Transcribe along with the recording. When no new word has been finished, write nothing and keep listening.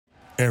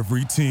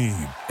Every team,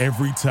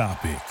 every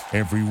topic,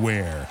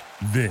 everywhere.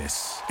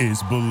 This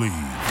is Believe.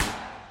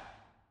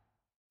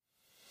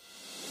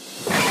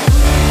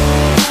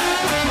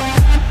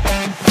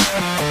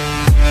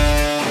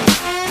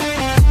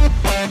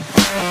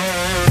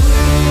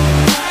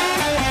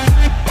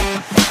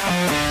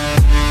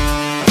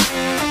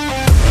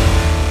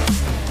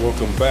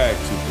 Welcome back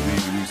to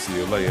Believe in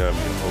UCLA. I'm your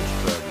host,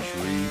 Travis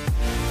Reed.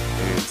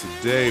 And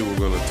today we're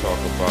going to talk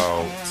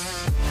about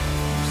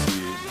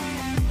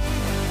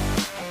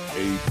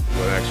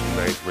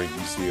ninth ranked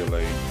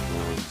UCLA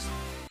Bruins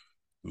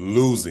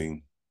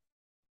losing,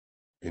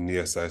 and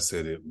yes, I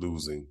said it,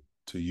 losing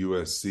to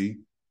USC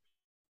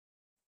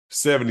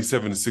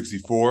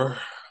 77-64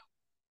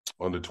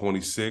 on the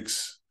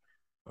 26th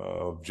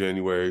of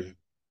January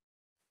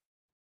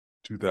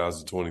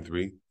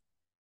 2023.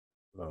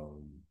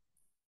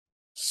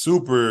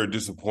 Super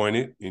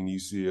disappointed in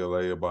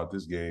UCLA about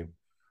this game.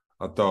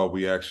 I thought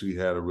we actually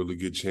had a really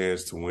good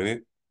chance to win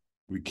it.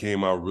 We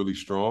came out really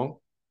strong.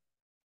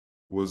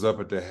 Was up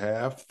at the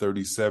half,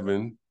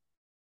 37-25,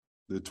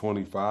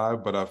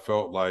 but I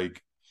felt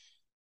like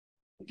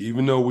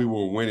even though we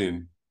were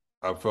winning,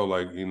 I felt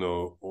like, I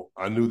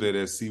knew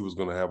that SC was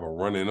going to have a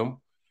run in them,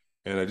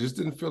 and I just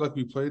didn't feel like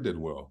we played that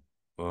well.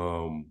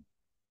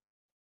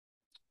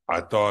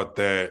 I thought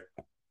that,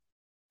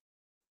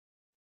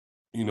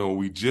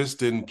 we just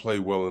didn't play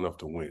well enough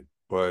to win.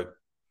 But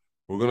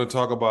we're going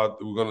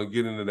to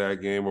get into that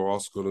game. We're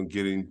also going to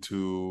get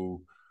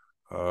into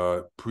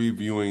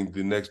previewing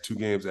the next two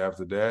games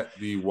after that,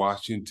 the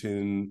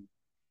Washington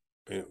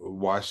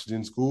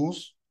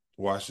schools,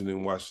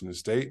 Washington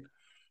State,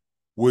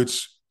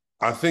 which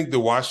I think the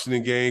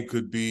Washington game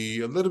could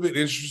be a little bit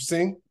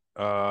interesting.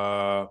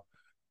 And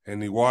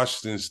the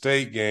Washington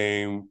State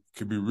game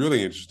could be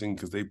really interesting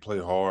because they play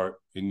hard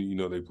and,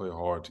 they play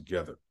hard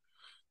together.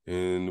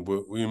 And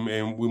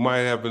we might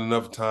have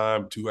enough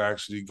time to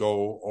actually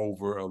go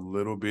over a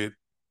little bit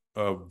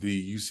of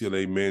the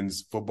UCLA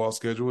men's football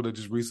schedule that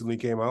just recently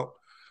came out.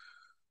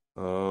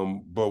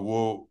 But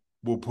we'll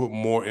put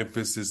more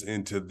emphasis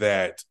into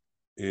that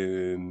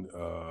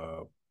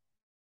we'll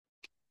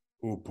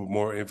put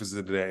more emphasis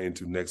into that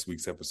into next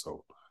week's episode.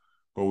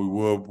 But we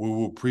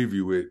will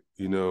preview it,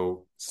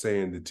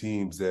 saying the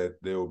teams that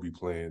they will be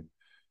playing,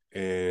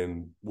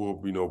 and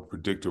we'll,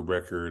 predict a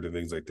record and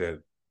things like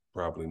that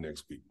probably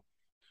next week.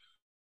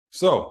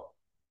 So,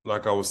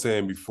 like I was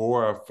saying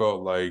before, I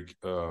felt like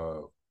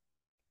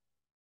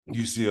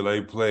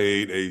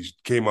UCLA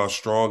came out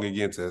strong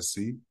against SC.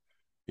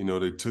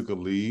 They took a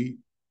lead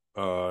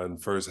in the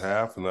first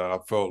half, and I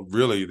felt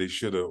really they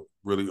should have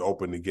really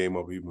opened the game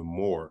up even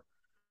more.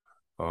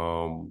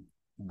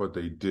 But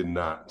they did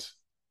not.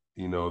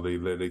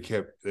 They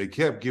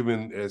kept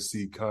giving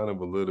SC kind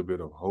of a little bit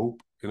of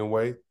hope in a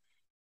way,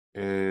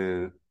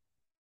 and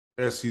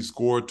SC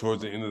scored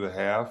towards the end of the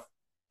half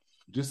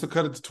just to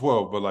cut it to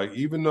 12. But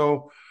even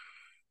though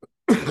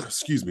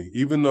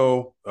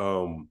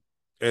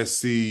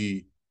SC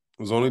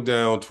was only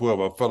down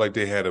 12, I felt like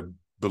they had a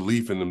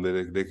belief in them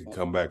that they could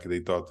come back, and they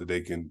thought that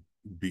they can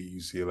beat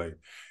UCLA.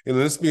 And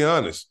let's be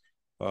honest,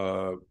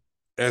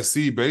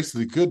 SC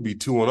basically could be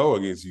 2-0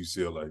 against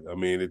UCLA. I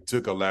mean, it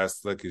took a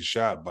last-second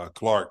shot by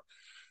Clark,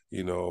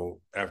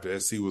 after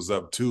SC was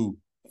up 2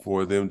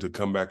 for them to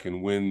come back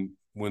and win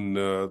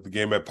the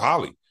game at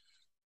Poly.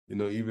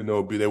 Even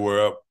though they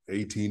were up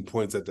 18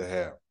 points at the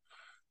half.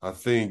 I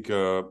think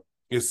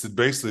it's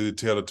basically the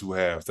tale of two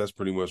halves. That's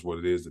pretty much what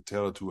it is, the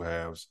tale of two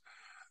halves.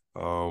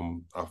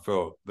 I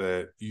felt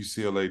that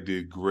UCLA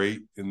did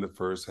great in the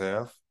first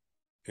half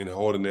in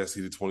holding SC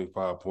to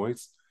 25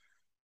 points.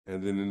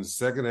 And then in the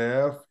second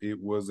half, it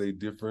was a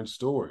different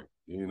story.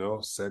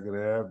 Second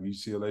half,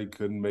 UCLA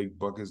couldn't make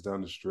buckets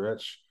down the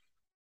stretch.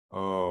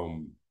 I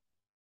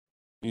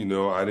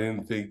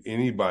didn't think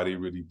anybody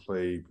really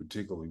played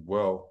particularly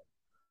well.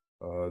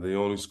 They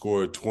only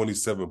scored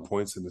 27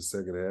 points in the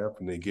second half,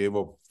 and they gave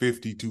up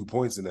 52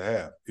 points in the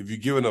half. If you're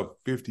giving up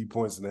 50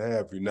 points in the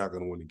half, you're not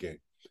going to win the game.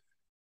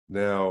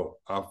 Now,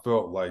 I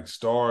felt like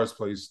Stars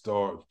play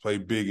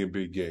big in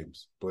big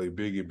games,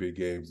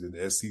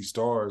 and SC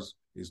Stars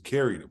is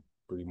carried them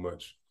pretty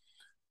much.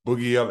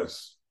 Boogie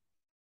Ellis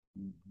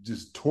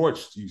just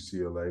torched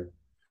UCLA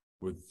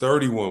with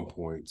 31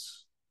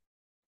 points,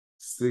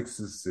 6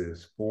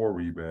 assists, 4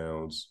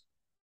 rebounds.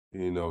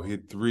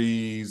 Hit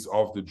threes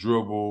off the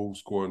dribble,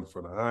 scored in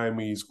front of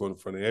Jaime, scored in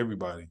front of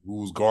everybody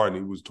who was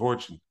guarding. He was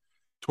torching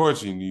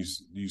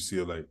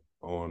UCLA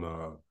on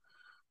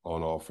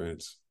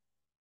offense.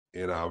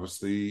 And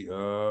obviously,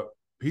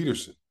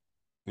 Peterson.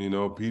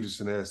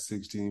 Peterson had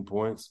 16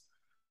 points.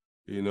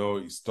 He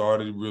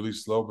started really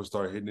slow, but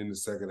started hitting in the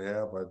second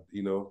half.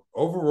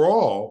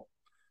 Overall,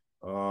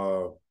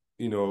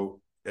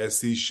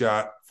 SC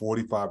shot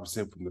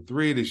 45% from the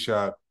three. They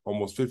shot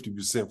almost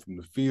 50% from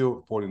the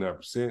field,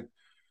 49%.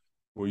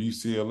 Where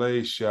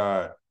UCLA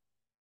shot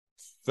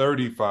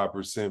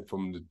 35%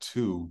 from the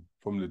two.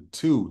 From the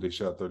two, they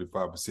shot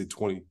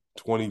 35%,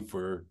 20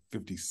 for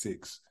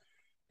 56.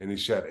 And they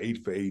shot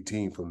 8 for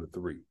 18 from the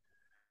three.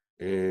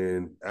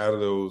 And out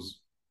of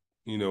those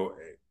you know,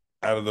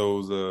 out of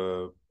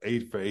those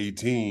 8 for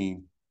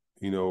 18,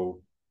 you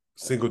know,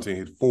 Singleton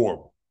hit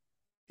 4.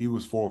 He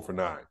was 4 for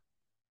 9.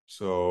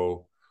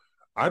 So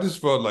I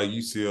just felt like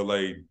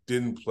UCLA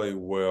didn't play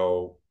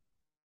well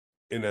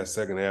in that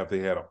second half. They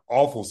had an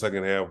awful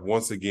second half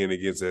once again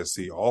against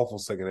SC. Awful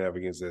second half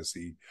against SC.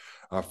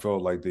 I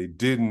felt like they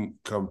didn't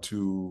come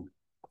to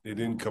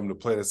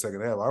play the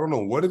second half. I don't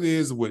know what it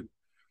is with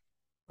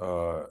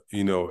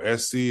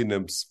SC in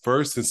them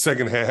first and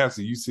second halves,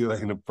 and UCLA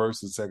in the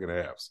first and second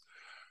halves.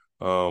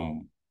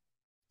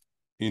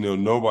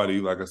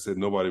 Nobody, like I said,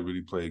 nobody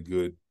really played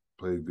good.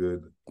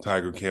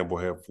 Tiger Campbell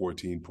had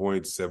 14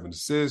 points, 7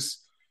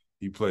 assists.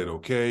 He played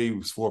okay. He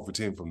was 4 for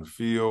 10 from the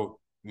field,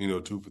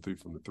 2 for 3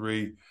 from the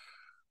three.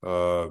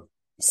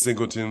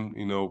 Singleton,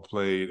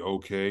 played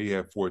okay. He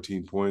had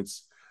 14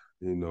 points,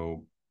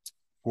 4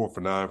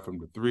 for 9 from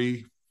the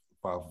three,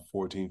 5 for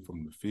 14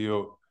 from the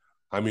field.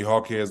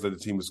 Hawkheads led the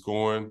team in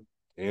scoring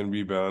and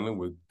rebounding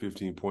with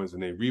 15 points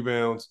and 8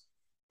 rebounds.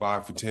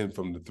 5 for 10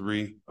 from the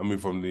three.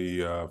 From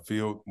the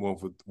field, 1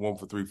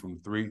 for 3 from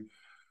the three.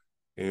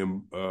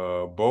 And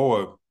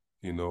Boa,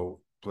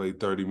 played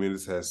 30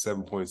 minutes, had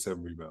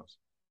 7.7 rebounds.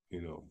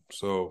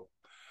 So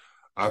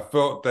I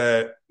felt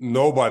that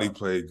nobody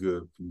played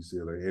good for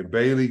UCLA. And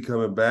Bailey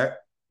coming back,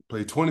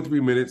 played 23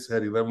 minutes,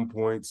 had 11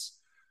 points,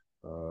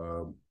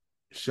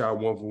 shot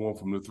 1 for 1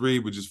 from the three,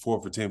 but just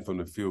 4 for 10 from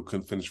the field,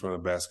 couldn't finish around the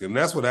basket. And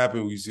that's what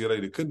happened with UCLA.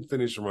 They couldn't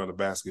finish around the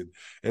basket.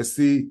 And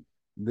see,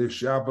 their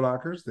shot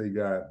blockers, they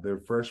got their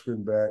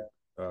freshman back,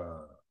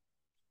 the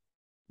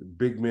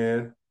big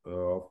man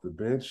off the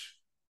bench.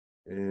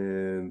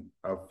 And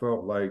I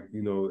felt like,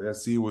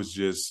 SC was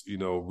just,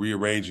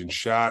 rearranging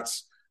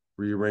shots,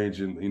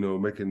 making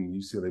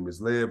UCLA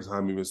miss layups,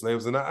 Jaime miss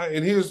layups.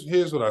 And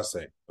here's what I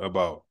say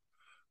about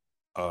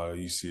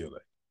UCLA.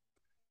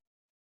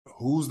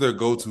 Who's their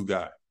go-to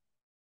guy?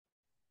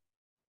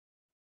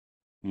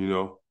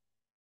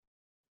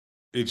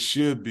 It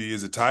should be,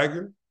 is it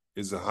Tiger?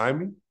 Is it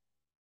Jaime?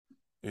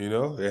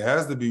 It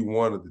has to be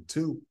one of the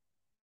two.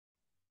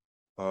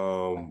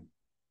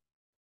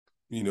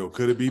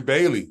 Could it be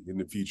Bailey in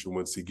the future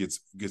once he gets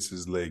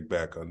his legs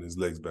back under?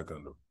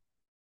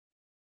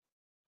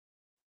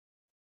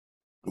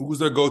 Who's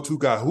their go-to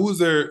guy? Who's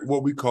their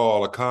what we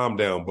call a calm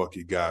down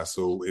bucket guy?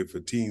 So if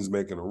a team's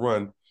making a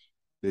run,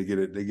 they get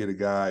a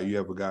guy. You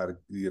have a guy to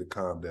get a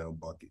calm down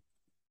bucket.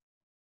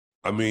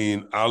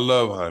 I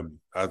love Jaime.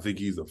 I think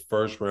he's a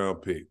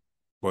first-round pick,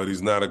 but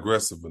he's not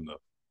aggressive enough.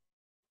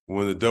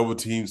 When the double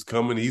team's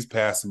coming, he's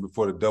passing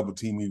before the double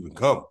team even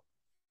come.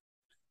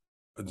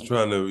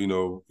 Trying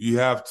to, you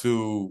have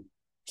to,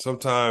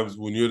 sometimes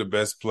when you're the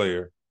best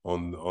player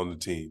on the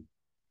team,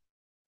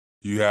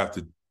 you have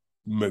to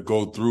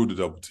go through the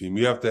double team.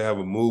 You have to have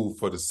a move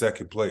for the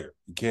second player.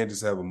 You can't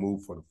just have a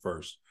move for the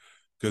first.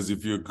 Because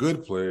if you're a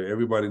good player,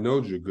 everybody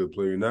knows you're a good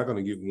player. You're not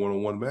going to get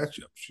one-on-one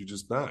matchups. You're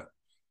just not.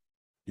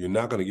 You're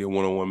not going to get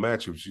one-on-one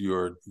matchups.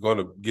 You're going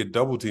to get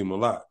double team a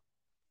lot.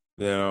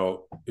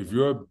 Now, if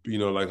you're,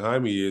 like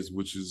Jaime is,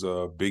 which is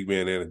a big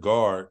man and a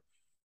guard,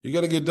 you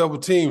got to get double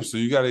teamed. So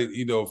you got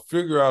to,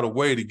 figure out a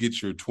way to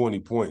get your 20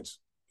 points,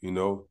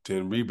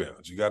 10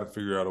 rebounds. You got to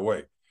figure out a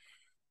way.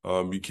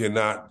 You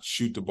cannot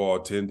shoot the ball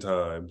 10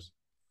 times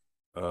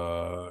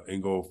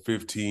and go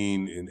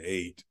 15 and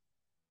 8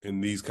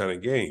 in these kind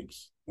of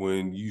games.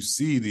 When you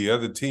see the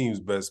other team's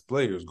best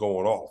players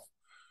going off,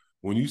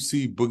 when you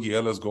see Boogie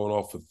Ellis going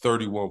off for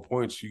 31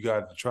 points, you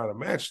got to try to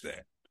match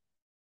that.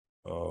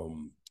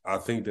 I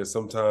think that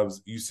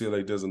sometimes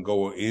UCLA doesn't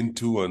go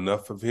into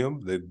enough of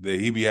him. That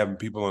he be having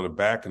people on the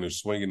back and they're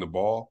swinging the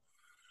ball.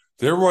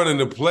 They're running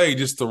the play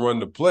just to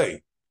run the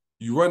play.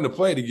 You run the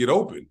play to get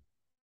open.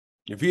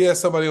 If he has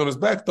somebody on his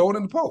back, throw it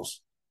in the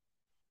post.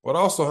 But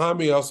also,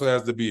 Jaime also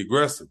has to be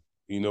aggressive,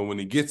 when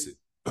he gets it.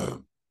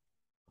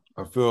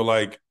 I feel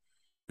like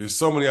there's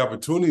so many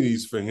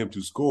opportunities for him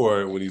to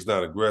score when he's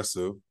not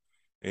aggressive,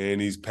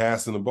 and he's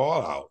passing the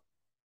ball out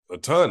a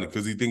ton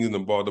because he's thinking the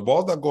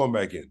ball's not going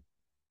back in.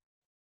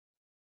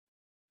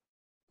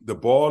 The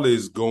ball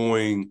is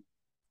going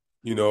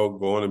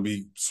to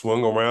be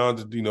swung around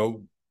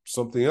to,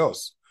 something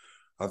else.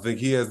 I think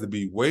he has to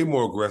be way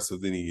more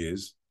aggressive than he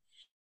is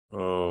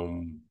for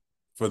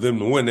them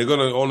to win. They're going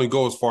to only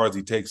go as far as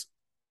he takes.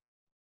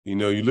 You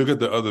look at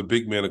the other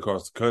big men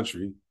across the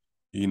country.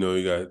 You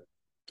got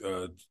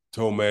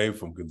Tomei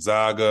from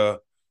Gonzaga.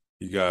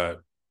 You got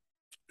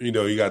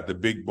the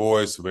big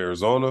boys from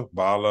Arizona,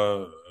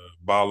 Ballo,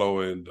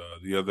 and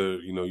the other,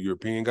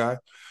 European guy.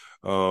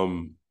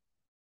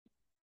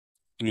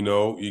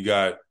 You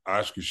got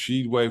Oscar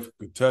Sheedway from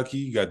Kentucky.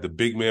 You got the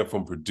big man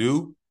from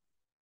Purdue.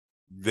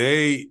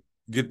 They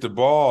get the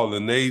ball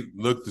and they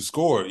look to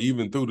score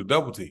even through the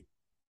double team.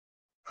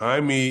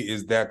 Jaime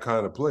is that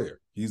kind of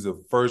player. He's a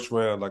first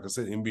round, like I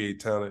said, NBA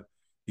talent.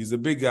 He's a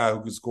big guy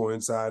who can score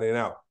inside and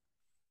out.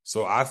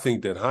 So I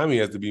think that Jaime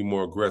has to be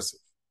more aggressive,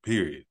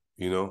 period.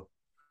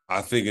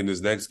 I think in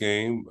this next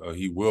game,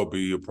 he will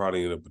be. He'll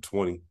probably end up with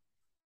 20.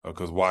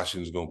 because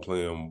Washington's going to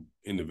play him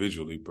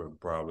individually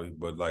probably.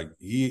 But like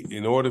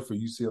in order for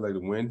UCLA to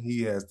win,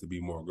 he has to be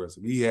more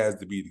aggressive. He has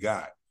to be the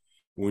guy.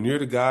 When you're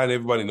the guy and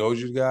everybody knows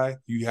you're the guy,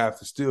 you have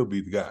to still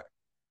be the guy.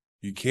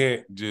 You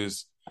can't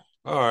just,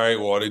 all right,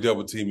 well, they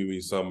double teaming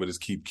me, so I'm gonna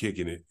just keep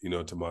kicking it,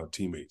 to my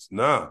teammates.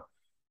 Nah,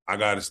 I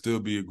got to still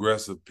be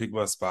aggressive, pick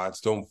my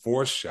spots, don't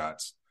force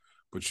shots,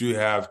 but you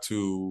have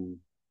to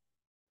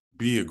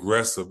be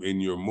aggressive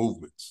in your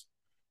movements.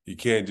 You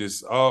can't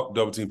just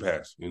double team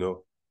pass.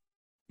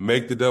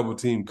 Make the double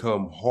team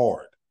come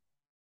hard,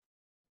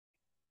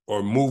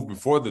 or move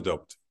before the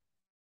double team.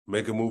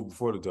 Make a move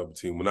before the double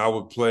team. When I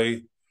would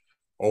play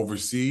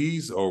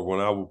overseas, or when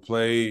I would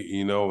play,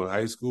 in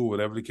high school,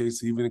 whatever the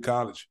case, even in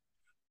college,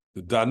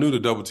 I knew the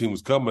double team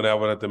was coming. I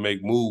would have to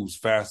make moves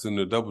faster than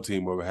the double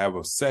team, or have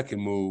a second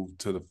move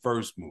to the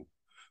first move.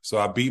 So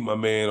I beat my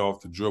man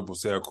off the dribble,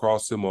 say I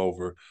cross him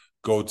over,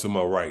 go to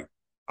my right.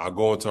 I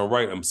go into my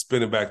right, I'm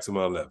spinning back to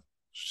my left.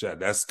 Shot,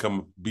 that's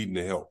coming, beating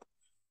the help.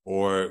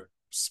 Or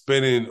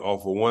spinning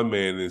off of one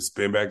man and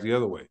spin back the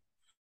other way.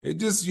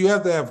 You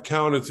have to have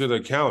counter to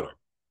the counter.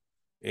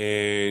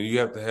 And you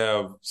have to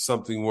have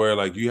something where,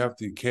 like, you have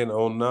to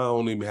not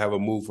only have a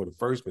move for the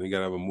first man, you got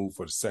to have a move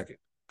for the second,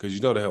 because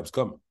the help's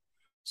coming.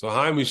 So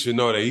Jaime should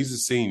know that he's a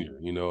senior,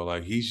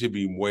 like he should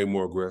be way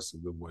more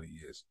aggressive than what he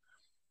is,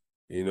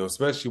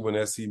 especially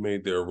when SC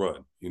made their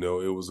run. It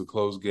was a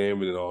close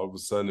game, and then all of a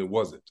sudden it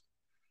wasn't.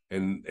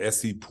 And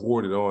SC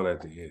poured it on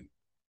at the end.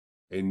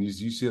 And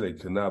you see they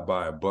could not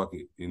buy a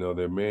bucket,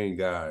 their main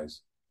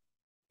guys.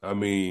 I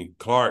mean,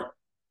 Clark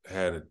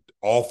had an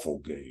awful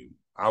game.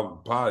 I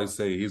would probably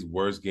say his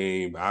worst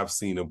game I've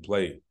seen him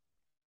play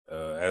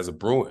as a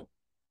Bruin.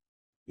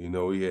 He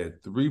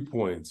had 3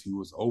 points. He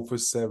was 0 for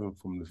 7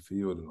 from the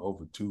field and 0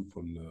 for 2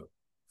 from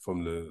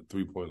the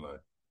 3-point line.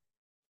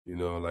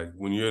 Like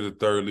when you're the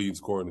third leading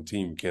scorer in the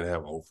team, you can't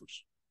have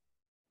offers.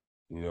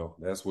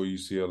 That's where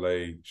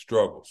UCLA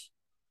struggles.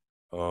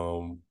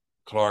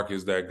 Clark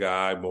is that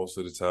guy most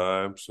of the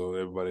time, so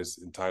everybody's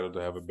entitled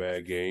to have a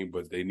bad game,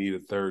 but they need a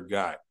third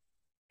guy.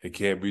 It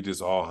can't be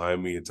just all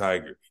Jaime and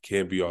Tiger. It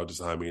can't be all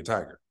just Jaime and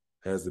Tiger.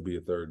 It has to be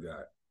a third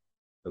guy.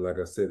 And like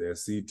I said,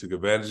 SC took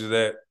advantage of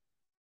that,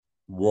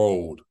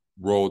 rolled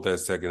that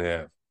second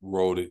half,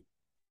 rolled it.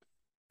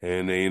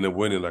 And they ended up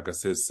winning, like I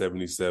said,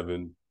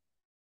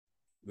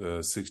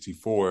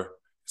 77-64,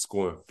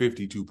 scoring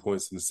 52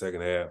 points in the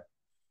second half.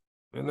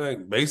 And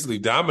like basically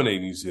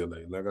dominating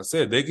UCLA. Like I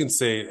said, they can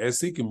say,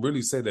 SC can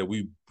really say that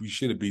we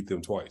should have beat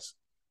them twice.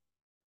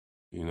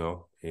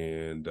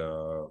 And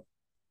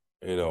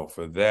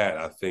for that,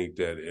 I think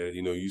that,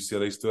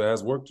 UCLA still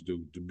has work to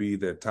do to be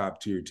that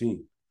top tier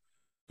team.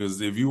 Because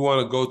if you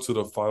want to go to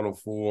the Final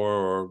Four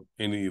or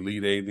any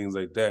Elite Eight, things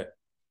like that,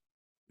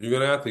 you're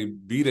going to have to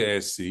beat a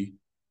SC,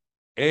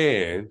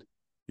 and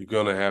you're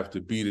going to have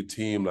to beat a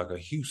team like a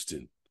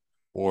Houston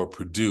or a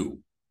Purdue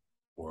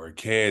or a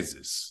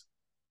Kansas,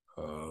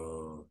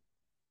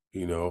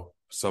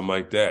 something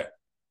like that,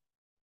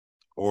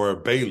 or a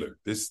Baylor.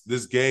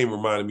 This game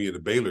reminded me of the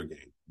Baylor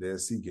game, the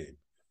SC game.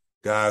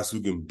 Guys who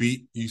can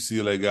beat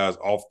UCLA guys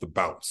off the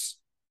bounce.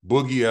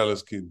 Boogie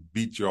Ellis can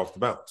beat you off the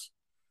bounce.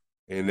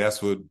 And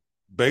that's what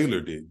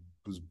Baylor did,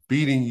 was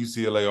beating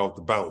UCLA off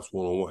the bounce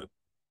one-on-one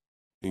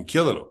and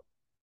killing them.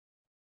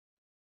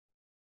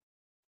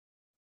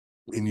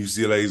 And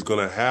UCLA is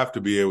going to have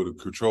to be able to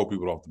control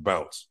people off the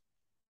bounce.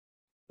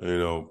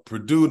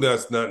 Purdue,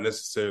 that's not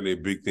necessarily a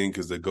big thing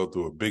because they go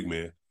through a big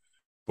man.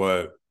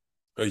 But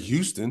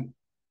Houston,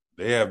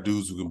 they have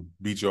dudes who can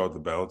beat you off the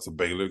bounce. A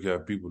Baylor can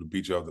have people to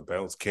beat you off the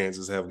bounce.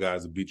 Kansas have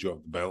guys that beat you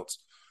off the bounce.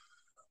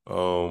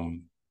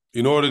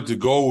 In order to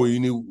go where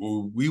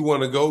we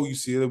want to go,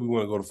 UCLA, we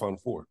want to go to Final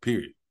Four,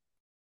 period.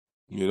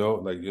 In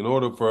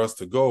order for us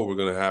to go, we're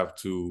going to have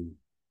to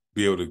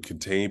be able to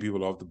contain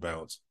people off the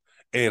bounce.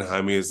 And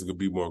Jaime is going to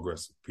be more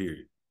aggressive,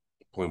 period.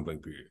 Point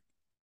blank, period.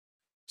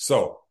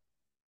 So,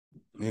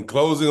 in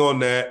closing on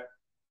that,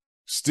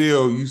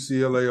 still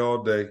UCLA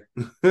all day,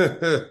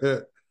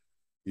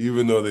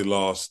 even though they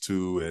lost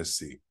to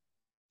SC.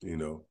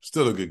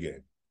 Still a good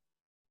game.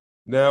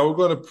 Now we're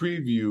going to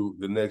preview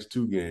the next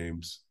two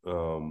games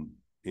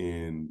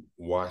in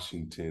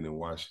Washington and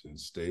Washington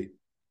State.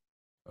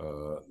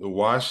 The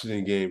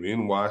Washington game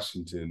in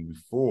Washington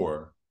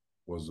before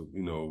was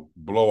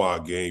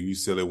blowout game.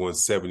 UCLA won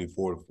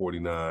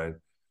 74-49.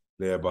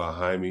 Led by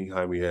Jaime.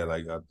 Jaime had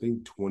I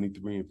think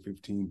 23 and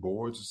 15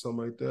 boards or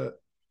something like that.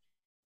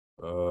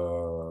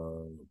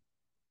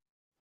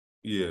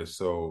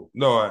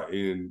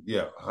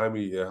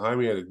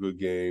 Jaime had a good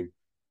game.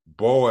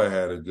 Boa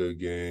had a good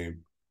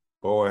game.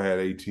 Boa had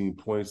 18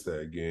 points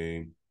that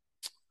game.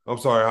 I'm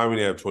sorry, Jaime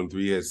didn't have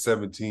 23. He had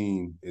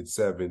 17 and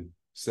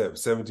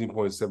 17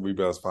 points, 7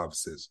 rebounds, 5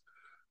 assists.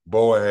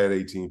 Boa had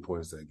 18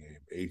 points that game,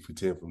 8 for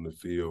 10 from the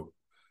field.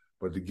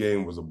 But the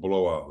game was a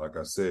blowout. Like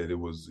I said, it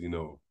was,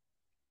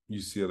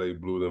 UCLA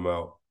blew them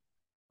out.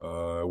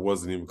 It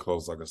wasn't even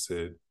close, like I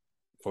said,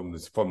 from the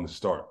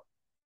start.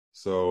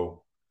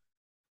 So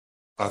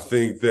I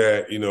think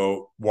that,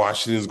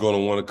 Washington's going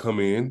to want to come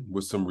in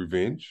with some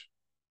revenge.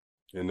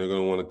 and they're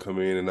going to want to come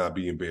in and not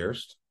be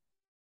embarrassed,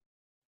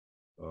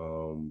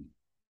 um,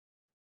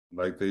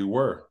 like they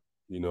were.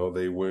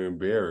 They were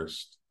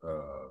embarrassed.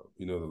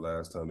 The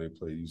last time they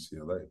played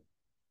UCLA.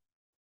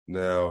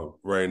 Now,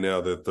 right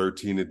now, they're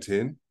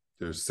 13-10.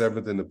 They're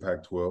seventh in the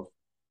Pac-12.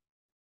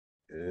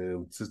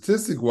 And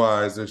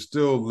statistic-wise, they're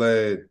still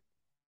led,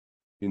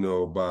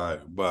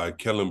 by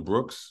Kellen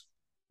Brooks,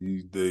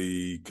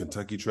 the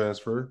Kentucky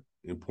transfer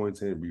in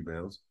points and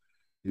rebounds.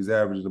 He's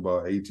averaging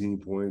about 18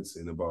 points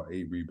and about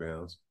 8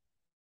 rebounds.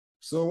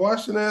 So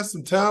Washington has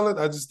some talent.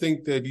 I just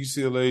think that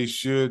UCLA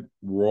should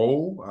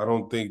roll. I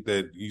don't think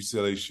that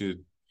UCLA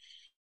should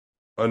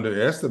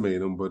underestimate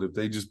them, but if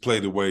they just play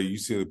the way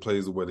UCLA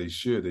plays the way they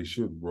should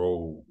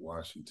roll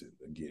Washington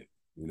again.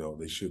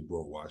 They should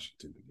roll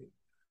Washington again.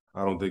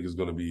 I don't think it's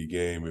going to be a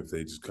game if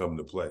they just come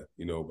to play,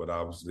 but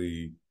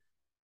obviously,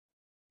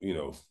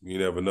 you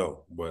never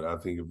know. But I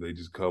think if they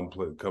just come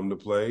to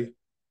play,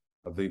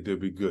 I think they'll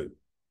be good,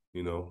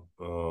 you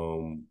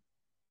know.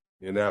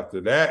 And after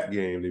that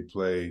game, they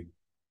play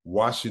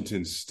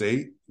Washington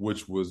State,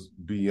 which was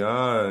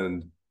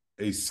beyond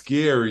a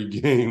scary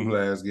game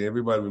last game.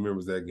 Everybody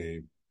remembers that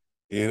game.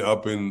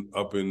 Up in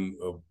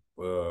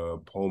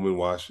Pullman,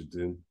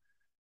 Washington.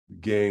 The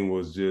game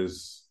was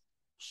just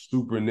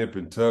super nip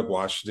and tuck.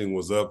 Washington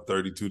was up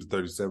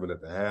 32-37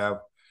 at the half.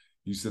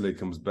 UCLA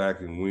comes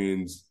back and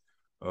wins,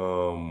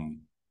 by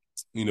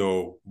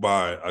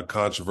a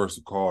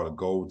controversial call, a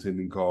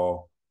goaltending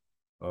call.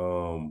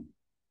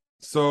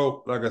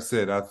 So, like I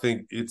said, I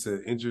think it's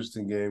an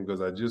interesting game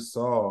because I just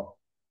saw,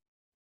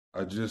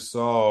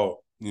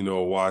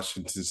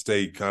 Washington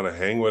State kind of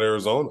hang with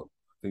Arizona.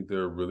 I think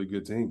they're a really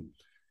good team.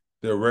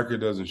 Their record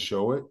doesn't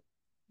show it,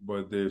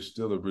 but they're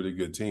still a really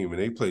good team.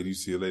 And they played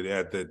UCLA.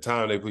 At that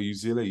time, they played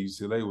UCLA.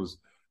 UCLA was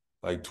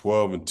like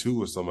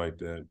 12-2 or something like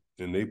that.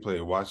 And they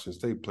played Washington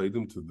State, played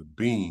them to the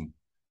beam.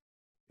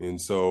 And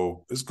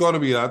so I think it's going to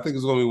be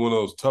one of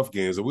those tough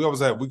games. And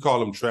we call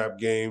them trap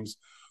games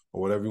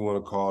or whatever you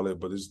want to call it,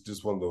 but it's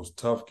just one of those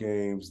tough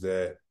games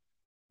that,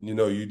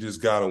 you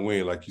just got to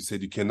win. Like you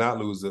said, you cannot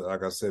lose it.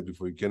 Like I said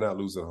before, you cannot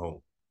lose at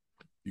home.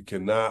 You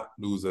cannot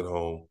lose at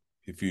home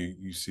if you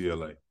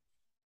UCLA.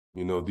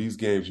 These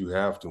games you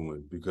have to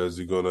win because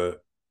you're gonna,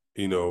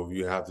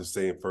 you have to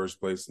stay in first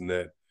place in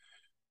the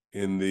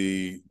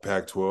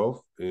Pac-12,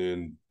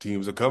 and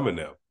teams are coming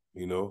now.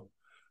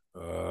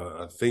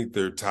 I think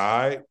they're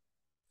tied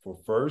for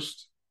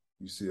first.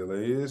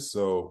 UCLA is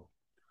so.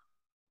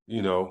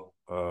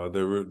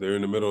 They're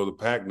in the middle of the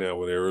pack now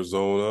with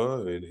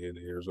Arizona and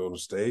Arizona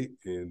State,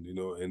 and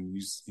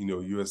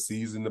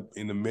USC's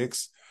in the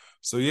mix.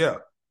 So yeah,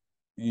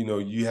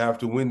 you have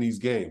to win these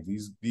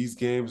games. These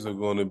games are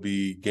going to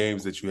be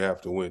games that you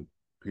have to win,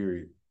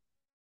 period.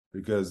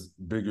 Because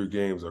bigger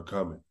games are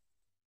coming.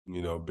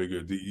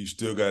 Bigger. You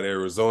still got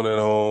Arizona at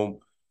home.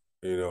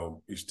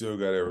 You still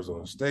got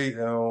Arizona State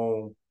at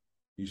home.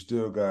 You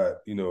still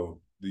got, the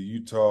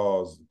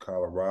Utahs,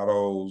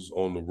 Colorados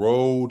on the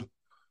road.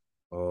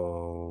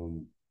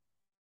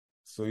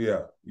 So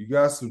yeah, you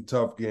got some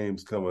tough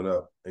games coming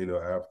up,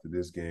 after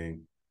this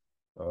game.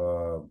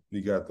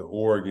 You got the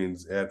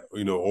Oregon's next,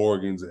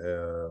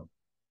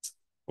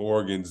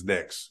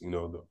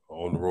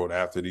 on the road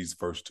after these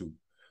first two.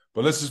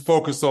 But let's just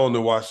focus on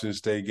the Washington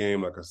State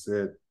game. Like I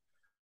said,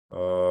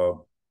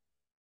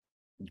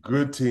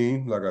 good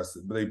team. Like I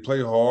said, they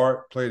play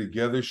hard, play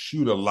together,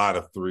 shoot a lot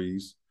of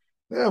threes.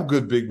 They have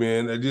good big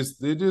men. They're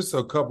just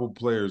a couple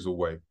players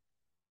away.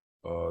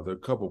 They're a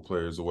couple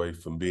players away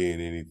from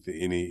being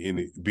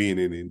being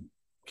in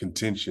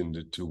contention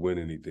to win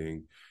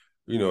anything.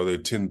 They're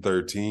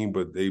 10-13,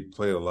 but they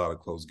played a lot of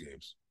close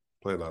games.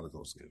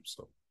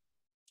 So,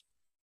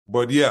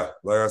 but yeah,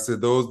 like I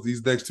said,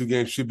 these next two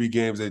games should be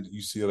games that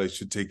UCLA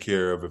should take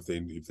care of if they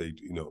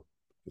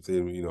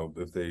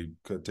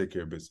could take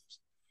care of business.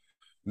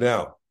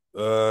 Now,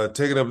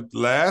 taking up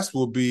last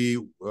will be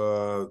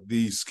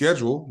the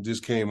schedule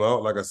just came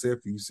out, like I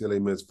said, for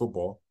UCLA men's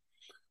football.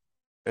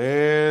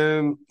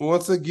 And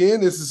once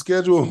again, it's a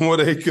schedule where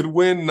they could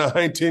win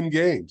 9-10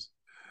 games.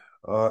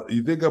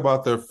 You think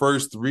about their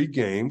first 3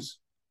 games.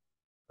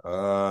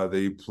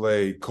 They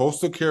play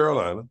Coastal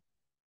Carolina.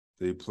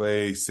 They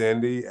play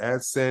San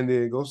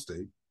Diego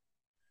State.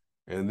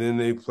 And then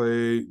they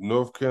play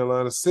North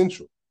Carolina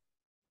Central.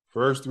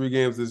 First 3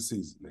 games of the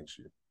season next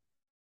year.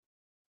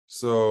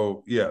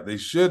 So, yeah, they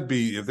should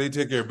be, if they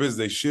take care of business,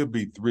 they should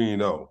be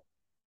 3-0.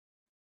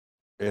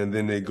 And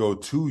then they go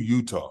to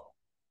Utah,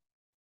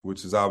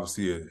 which is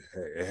obviously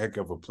a heck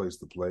of a place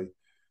to play.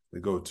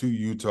 They go to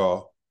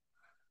Utah,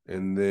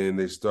 and then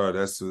they start.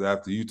 That's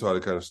after Utah.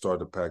 They kind of start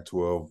the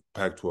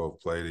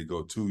Pac-12 play. They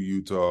go to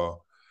Utah,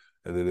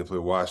 and then they play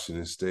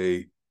Washington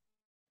State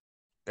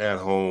at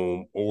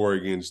home,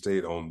 Oregon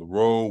State on the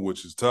road,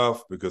 which is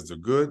tough because they're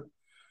good.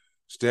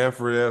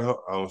 Stanford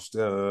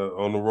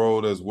on the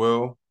road as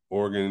well.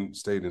 Oregon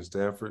State and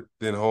Stanford.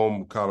 Then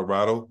home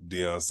Colorado,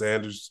 Deion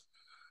Sanders.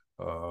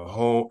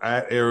 Home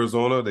at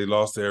Arizona. They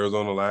lost to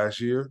Arizona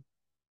last year,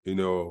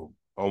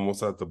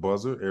 almost at the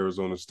buzzer.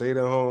 Arizona State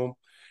at home.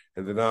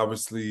 And then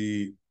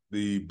obviously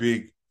the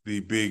big the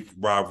big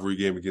rivalry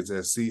game against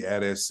SC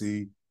at SC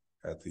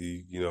at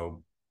the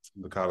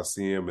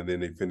Coliseum, and then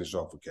they finish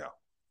off with Cal.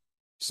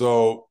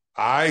 So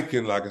I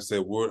can, like I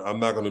said, I'm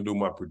not going to do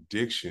my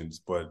predictions,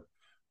 but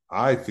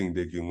I think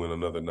they can win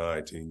another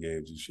 19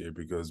 games this year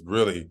because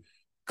really,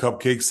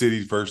 Cupcake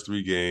City first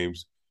 3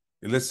 games,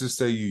 and let's just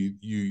say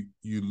you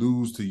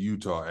lose to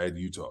Utah at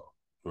Utah,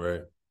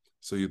 right?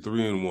 So you're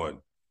 3-1.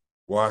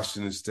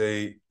 Washington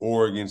State,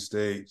 Oregon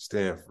State,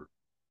 Stanford,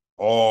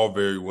 all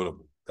very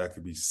winnable. That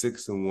could be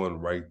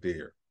 6-1 right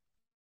there.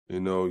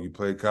 You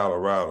play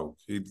Colorado.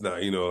 It's not,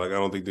 I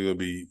don't think they're going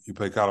to be – you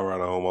play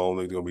Colorado at home, I don't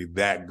think they're going to be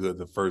that good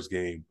the first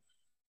game,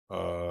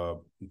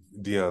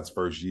 Deion's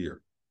first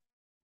year.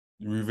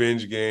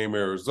 Revenge game,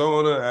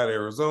 Arizona, at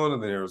Arizona,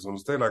 then Arizona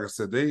State. Like I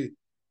said, they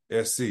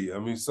SC.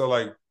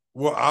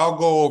 I'll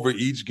go over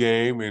each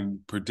game and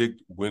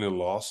predict win and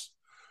loss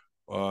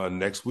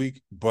next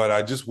week, but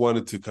I just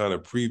wanted to kind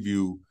of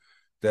preview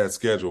that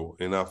schedule,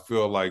 and I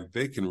feel like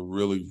they can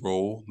really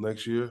roll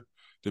next year,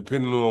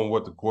 depending on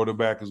what the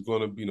quarterback is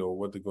going to,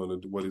 what they're going to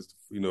do,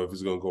 if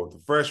he's going to go with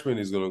the freshman,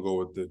 he's going to go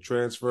with the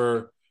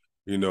transfer,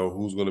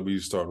 who's going to be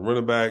starting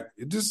running back.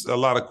 Just a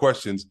lot of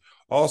questions.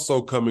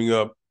 Also coming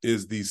up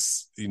is the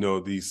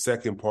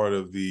second part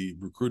of the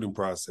recruiting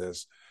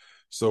process.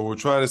 So we're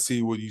trying to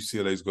see what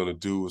UCLA is going to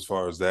do as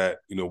far as that,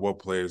 what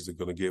players they're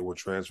going to get, what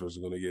transfers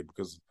they're going to get,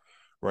 because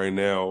right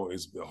now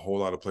it's a whole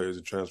lot of players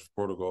in transfer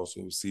protocol.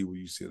 So we'll see what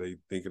UCLA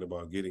thinking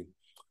about getting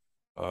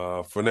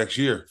for next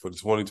year, for the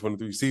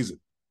 2023 season.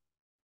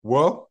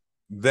 Well,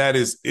 that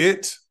is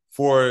it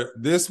for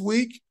this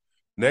week.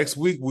 Next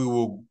week, we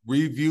will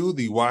review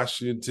the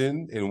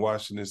Washington and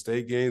Washington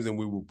State games, and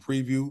we will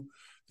preview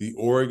the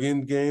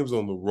Oregon games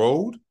on the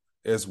road,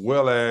 as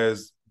well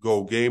as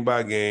go game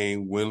by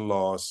game,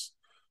 win-loss,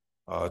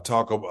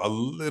 talk a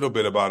little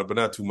bit about it, but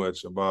not too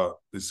much, about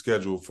the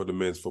schedule for the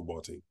men's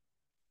football team.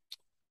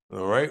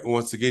 All right.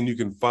 Once again, you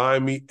can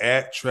find me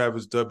at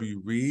Travis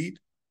W. Reed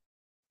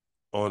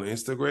on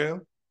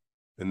Instagram,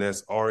 and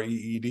that's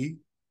REED,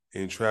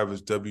 and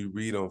Travis W.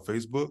 Reed on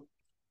Facebook.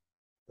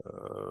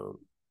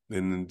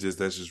 And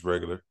that's just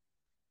regular.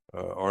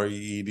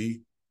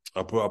 REED.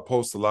 I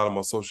post a lot of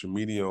my social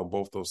media on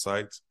both those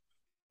sites.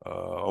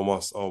 On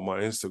my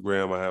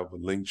Instagram, I have a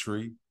link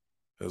tree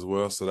as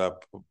well, so that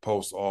I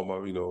post all my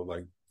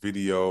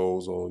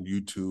videos on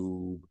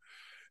YouTube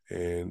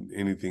and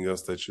anything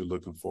else that you're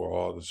looking for.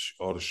 All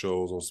the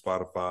shows on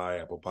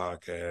Spotify, Apple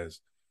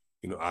Podcasts,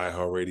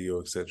 iHeartRadio,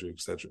 et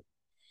cetera.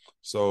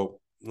 So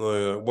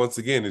once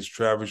again, it's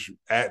Travis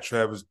at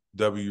Travis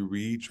W.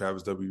 Reed,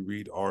 Travis W.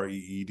 Reed,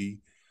 REED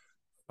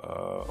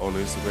on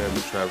Instagram,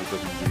 and Travis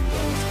W.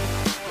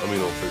 Reed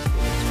on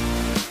Facebook.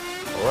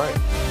 All right.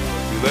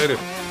 See you later.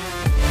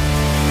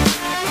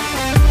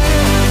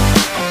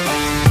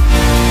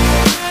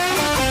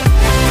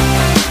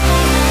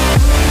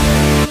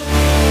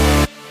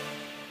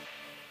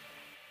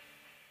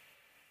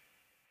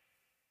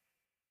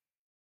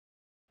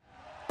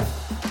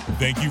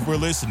 Thank you for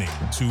listening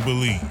to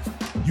Believe.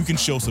 You can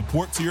show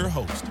support to your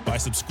host by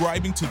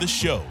subscribing to the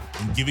show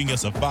and giving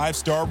us a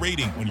 5-star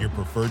rating on your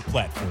preferred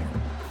platform.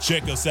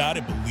 Check us out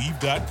at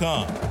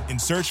Believe.com and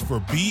search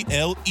for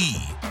BLEAV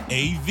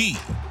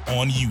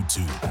on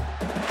YouTube.